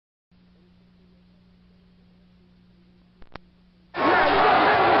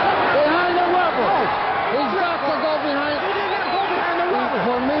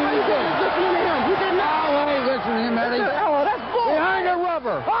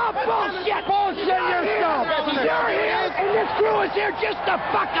This crew is here just to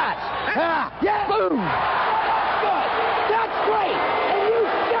fuck us. Yeah. Boom. That's good. That's great. And you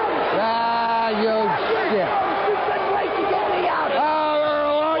shut it. You shit. You couldn't wait to get me out.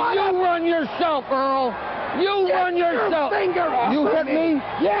 Earl, you run yourself, Earl. You run yourself. Your finger off you hit me?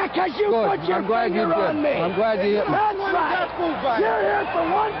 Yeah, because you Good. put your I'm glad finger you did. on me. I'm glad you hit me. That's right. You're here for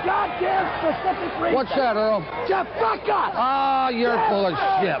one goddamn specific reason. What's that, Earl? To fuck us. You're full of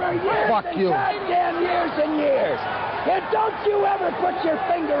shit. Fuck you. Goddamn years and years. And don't you ever put your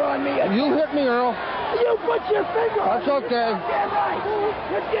finger on me again. You hit me, Earl. You put your finger on me. That's okay. Goddamn right.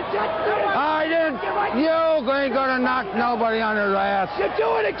 You touched me. I didn't. You ain't gonna knock nobody on their ass. You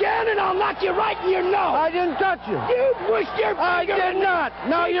do it again and I'll knock you right in your nose. I didn't touch you. You pushed your I finger did in not.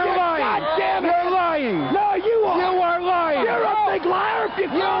 No, you're lying. Goddamn You're lying. No, you are. You are lying. You're a big liar if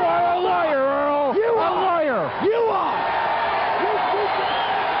you You are a liar, Earl. You a are. liar. You are.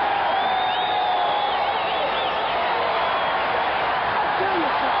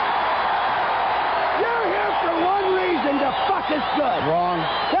 You're here for one reason, to fuck us good. Wrong.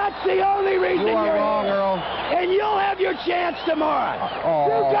 That's the only reason You are you're wrong, here. Earl. And you'll have your chance tomorrow.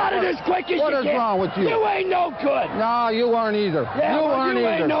 You got it as quick as what you is can. wrong with you? You ain't no good. No, you aren't either. Yeah, you well, aren't you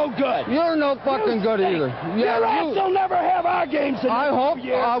either. ain't no good. You're no fucking good stink. either. Your ass will never have our games in I the hope.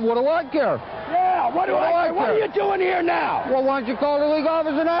 year. What do I care? Yeah, what do I care? What care? are you doing here now? Well, why don't you call the league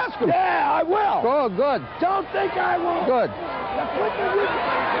office and ask them? Yeah, I will. Oh, good. Don't think I won't. Good. The quicker you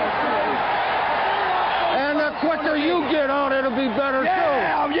And the quicker you get out, it'll be better,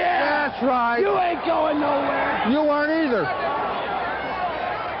 too. Yeah. That's right. You ain't going nowhere. You aren't either.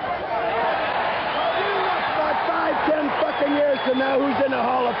 About 5, 10 fucking years from now, who's in the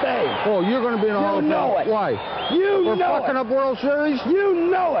Hall of Fame? Oh, you're going to be in the Hall of Fame. know it. Why? You For know fucking it. up World Series? You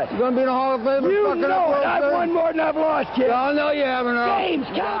know it. You're going to be in the Hall of Fame for You fucking up know World it. I've Series? won more than I've lost, kid. No, no, you haven't, Earl. James,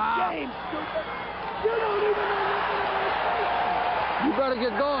 count James. You don't even know You better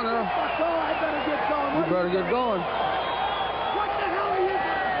get going, Earl. what I better get going. You better get going.